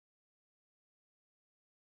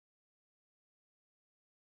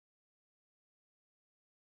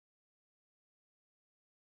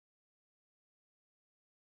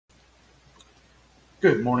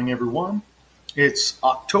Good morning, everyone. It's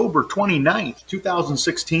October 29th,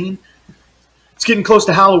 2016. It's getting close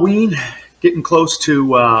to Halloween, getting close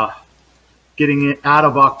to getting it out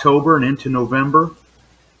of October and into November.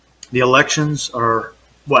 The elections are,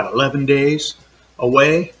 11 days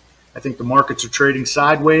away. I think the markets are trading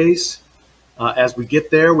sideways. As we get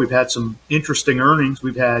there, we've had some interesting earnings.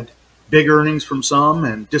 We've had big earnings from some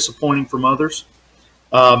and disappointing from others.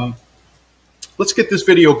 Let's get this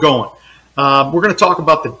video going. We're going to talk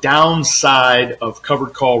about the downside of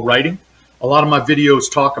covered call writing. A lot of my videos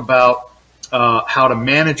talk about how to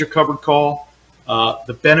manage a covered call,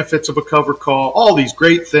 the benefits of a covered call, all these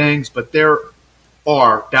great things, but there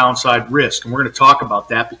are downside risks. And we're going to talk about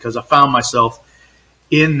that because I found myself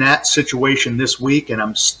in that situation this week and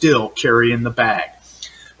I'm still carrying the bag.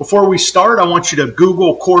 Before we start, I want you to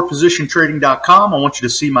Google corepositiontrading.com. I want you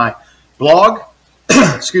to see my blog.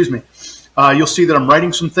 Excuse me. You'll see that I'm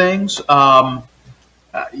writing some things. I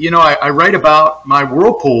write about my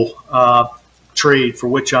Whirlpool trade, for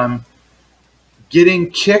which I'm getting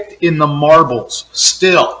kicked in the marbles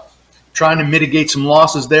still, trying to mitigate some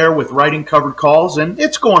losses there with writing covered calls, and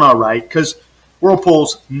it's going all right because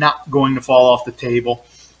Whirlpool's not going to fall off the table.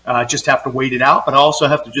 Just have to wait it out, but I also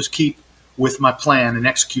have to just keep with my plan and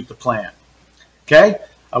execute the plan. Okay?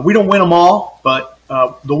 We don't win them all, but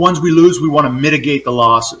the ones we lose, we want to mitigate the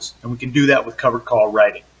losses, and we can do that with covered call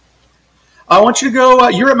writing. I want you to go,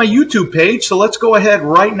 you're at my YouTube page, so let's go ahead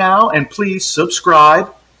right now and please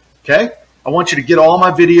subscribe, okay? I want you to get all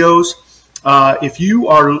my videos. If you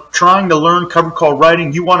are trying to learn covered call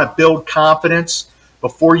writing, you want to build confidence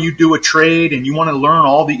before you do a trade, and you want to learn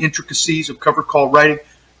all the intricacies of covered call writing,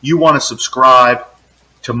 you want to subscribe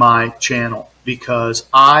to my channel because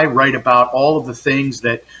I write about all of the things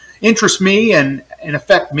that interest me and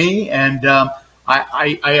affect me, and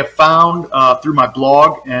I have found through my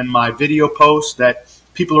blog and my video posts that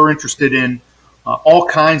people are interested in all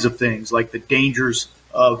kinds of things, like the dangers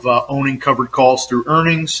of owning covered calls through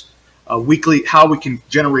earnings, weekly, how we can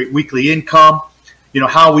generate weekly income,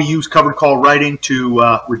 how we use covered call writing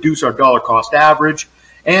to reduce our dollar cost average.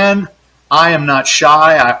 And I am not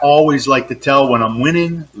shy. I always like to tell when I'm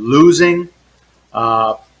winning, losing,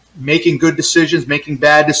 making good decisions, making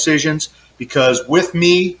bad decisions, because with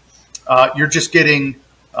me, you're just getting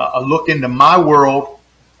a look into my world.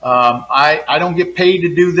 I don't get paid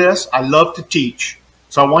to do this. I love to teach.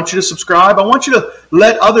 So I want you to subscribe. I want you to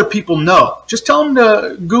let other people know. Just tell them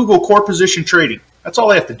to Google core position trading. That's all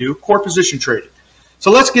they have to do, core position trading.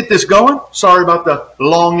 So let's get this going. Sorry about the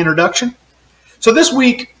long introduction. So this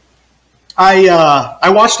week, I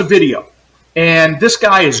watched a video. And this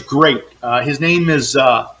guy is great. His name is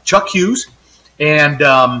Chuck Hughes,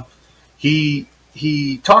 and he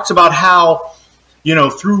talks about how,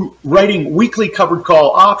 through writing weekly covered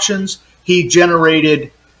call options, he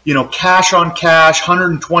generated, cash on cash,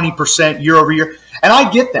 120% year over year. And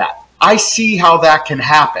I get that. I see how that can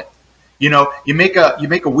happen. You make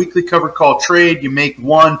a weekly covered call trade, you make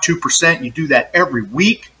 1-2%, you do that every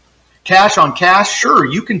week. Cash on cash, sure,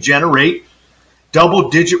 you can generate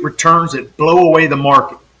double-digit returns that blow away the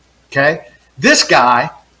market, okay? This guy,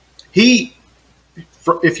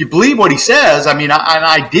 if you believe what he says,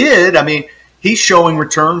 I did, he's showing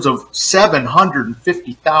returns of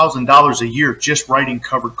 $750,000 a year just writing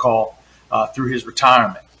covered call through his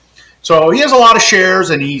retirement. So he has a lot of shares,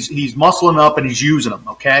 and he's muscling up, and he's using them,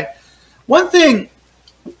 okay? One thing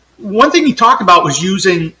he talked about was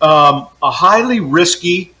using a highly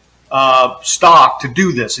risky stock to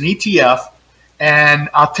do this, an ETF. And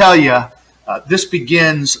I'll tell you, this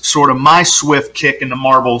begins sort of my swift kick in the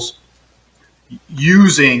marbles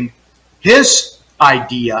using his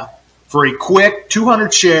idea for a quick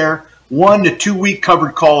 200 share, 1 to 2 week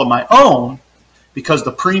covered call of my own because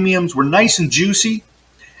the premiums were nice and juicy.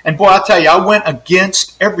 And boy, I'll tell you, I went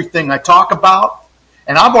against everything I talk about.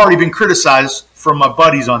 And I've already been criticized from my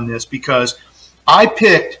buddies on this because I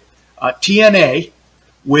picked TNA,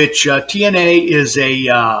 which TNA is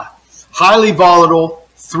a highly volatile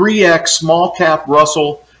 3X small cap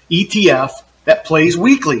Russell ETF that plays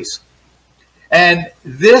weeklies. And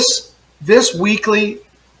this weekly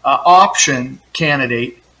option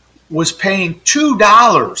candidate was paying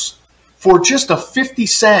 $2 for just a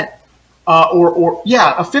 50-cent a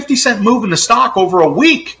 50-cent move in the stock over a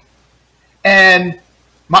week. And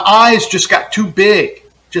my eyes just got too big,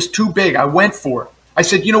 just too big. I went for it. I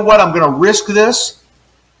said, you know what? I'm going to risk this.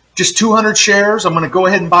 Just 200 shares. I'm going to go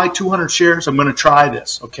ahead and buy 200 shares. I'm going to try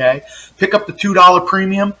this, okay? Pick up the $2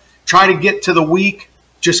 premium. Try to get to the week.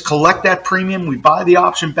 Just collect that premium. We buy the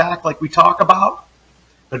option back like we talk about.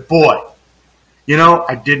 But boy,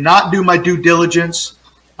 I did not do my due diligence.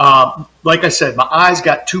 Like I said, my eyes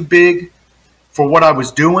got too big for what I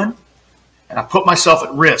was doing, and I put myself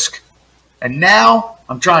at risk. And now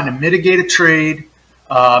I'm trying to mitigate a trade.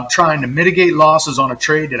 I'm trying to mitigate losses on a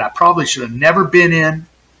trade that I probably should have never been in.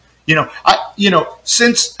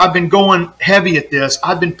 Since I've been going heavy at this,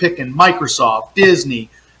 I've been picking Microsoft, Disney,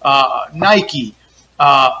 Nike,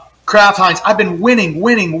 Kraft Heinz. I've been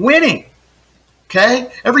winning.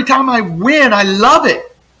 Okay? Every time I win, I love it.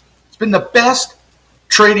 It's been the best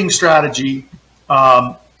trading strategy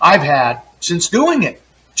I've had since doing it.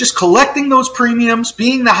 Just collecting those premiums,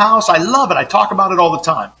 being the house. I love it. I talk about it all the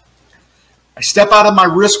time. I step out of my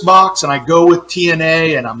risk box and I go with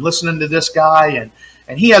TNA, and I'm listening to this guy,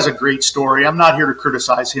 and he has a great story. I'm not here to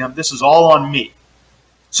criticize him. This is all on me.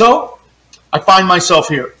 So I find myself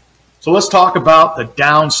here. So let's talk about the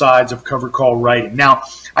downsides of covered call writing. Now,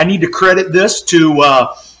 I need to credit this to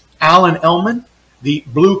Alan Ellman, the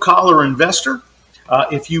blue collar investor.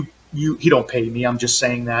 He don't pay me. I'm just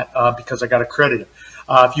saying that because I got to credit him.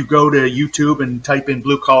 If you go to YouTube and type in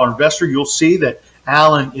blue collar investor, you'll see that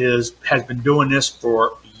Alan has been doing this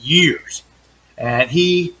for years, and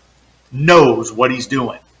he knows what he's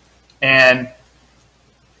doing. And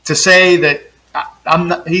to say that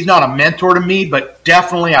he's not a mentor to me, but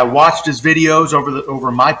definitely I watched his videos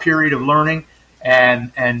over my period of learning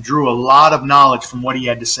and drew a lot of knowledge from what he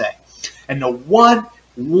had to say. And the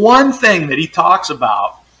one thing that he talks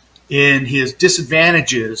about in his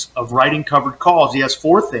disadvantages of writing covered calls, he has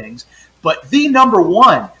 4 things, but the number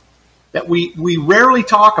one that we rarely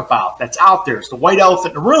talk about that's out there, it's the white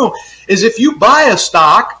elephant in the room, is if you buy a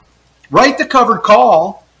stock, write the covered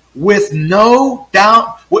call with no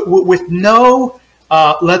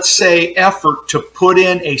let's say effort to put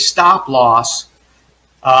in a stop loss,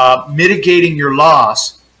 mitigating your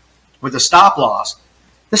loss with a stop loss,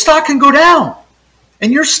 the stock can go down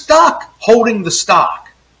and you're stuck holding the stock.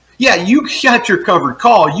 Yeah, you got your covered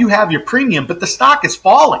call, you have your premium, but the stock is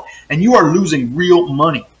falling and you are losing real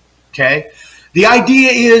money. Okay. The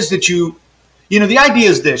idea is that the idea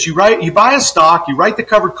is this: you buy a stock, you write the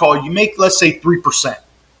covered call, you make, let's say, 3%.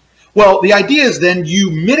 Well, the idea is then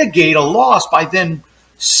you mitigate a loss by then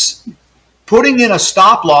putting in a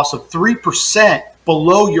stop loss of 3%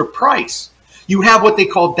 below your price. You have what they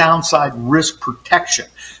call downside risk protection.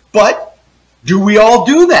 But do we all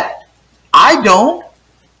do that? I don't.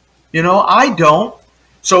 I don't.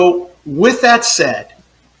 So with that said,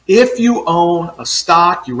 if you own a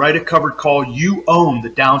stock, you write a covered call, you own the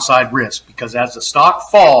downside risk, because as the stock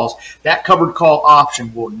falls, that covered call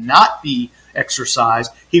option will not be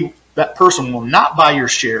exercised. That person will not buy your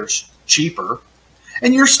shares cheaper,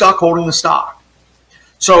 and you're stuck holding the stock.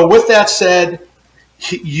 So with that said,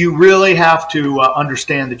 you really have to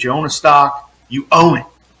understand that you own a stock, you own it.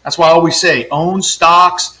 That's why I always say, own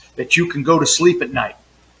stocks that you can go to sleep at night.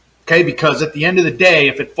 Okay, because at the end of the day,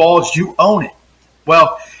 if it falls, you own it.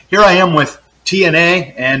 Well, here I am with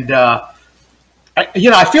TNA, and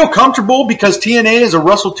I feel comfortable because TNA is a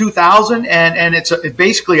Russell 2000, and it's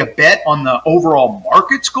basically a bet on the overall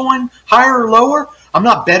markets going higher or lower. I'm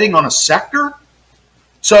not betting on a sector.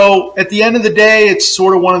 So at the end of the day, it's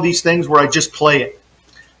sort of one of these things where I just play it.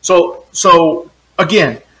 So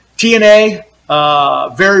again, TNA,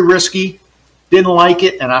 very risky. Didn't like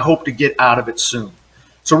it, and I hope to get out of it soon.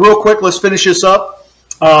 So real quick, let's finish this up.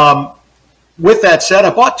 With that said,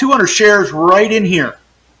 I bought 200 shares right in here.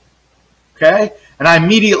 Okay? And I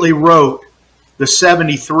immediately wrote the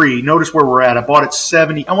 73. Notice where we're at. I bought it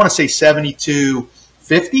 70. I want to say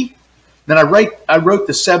 72.50. Then I wrote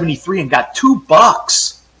the 73 and got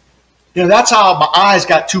 $2. That's how my eyes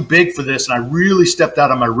got too big for this, and I really stepped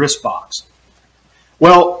out of my risk box.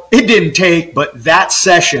 Well, it didn't take but that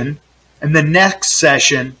session and the next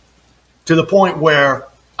session to the point where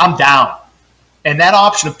I'm down. And that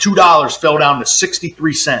option of $2 fell down to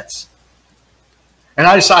 63 cents. And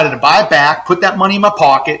I decided to buy it back, put that money in my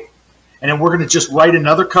pocket, and then we're going to just write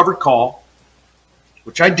another covered call,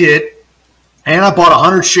 which I did. And I bought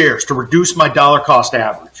 100 shares to reduce my dollar cost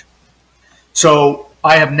average. So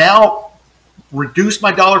I have now reduced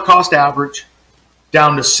my dollar cost average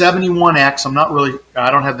down to 71x. I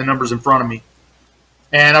don't have the numbers in front of me.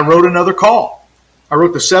 And I wrote another call. I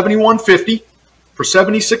wrote the 71.50 for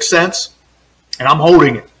 76 cents, and I'm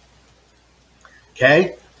holding it.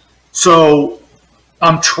 Okay? So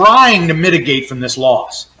I'm trying to mitigate from this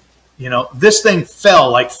loss. This thing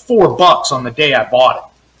fell like $4 on the day I bought it.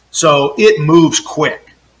 So it moves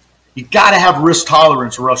quick. You got to have risk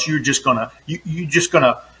tolerance, or else you're just gonna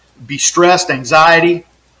be stressed, anxiety.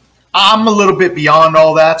 I'm a little bit beyond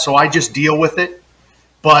all that, so I just deal with it.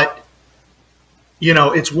 But you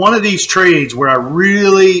know, it's one of these trades where I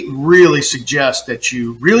really suggest that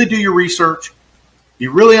you really do your research,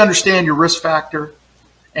 you really understand your risk factor,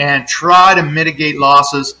 and try to mitigate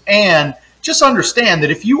losses. And just understand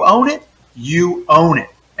that if you own it, you own it.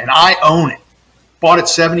 And I own it. Bought at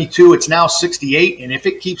 72, it's now 68, and if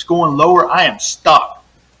it keeps going lower, I am stuck,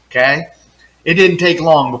 okay? It didn't take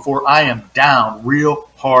long before I am down real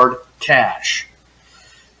hard cash.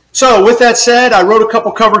 So with that said, I wrote a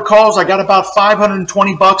couple covered calls. I got about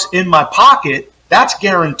 520 bucks in my pocket. That's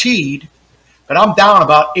guaranteed, but I'm down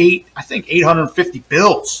about I think 850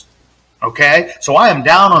 bills, okay? So I am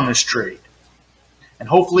down on this trade, and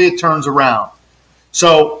hopefully it turns around.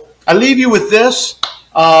 So I leave you with this.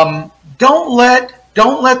 Don't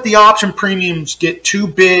let the option premiums get too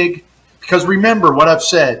big, because remember what I've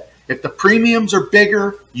said. If the premiums are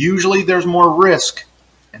bigger, usually there's more risk.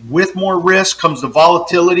 And with more risk comes the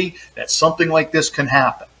volatility that something like this can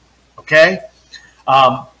happen. Okay?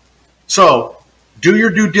 So do your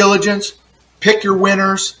due diligence, pick your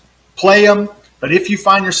winners, play them. But if you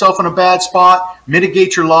find yourself in a bad spot,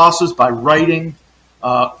 mitigate your losses by writing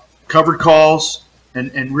covered calls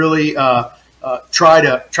and really try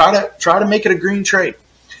to make it a green trade.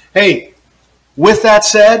 Hey, with that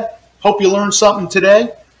said, hope you learned something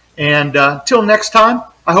today. And until next time,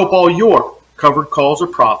 I hope all your covered calls are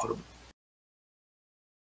profitable.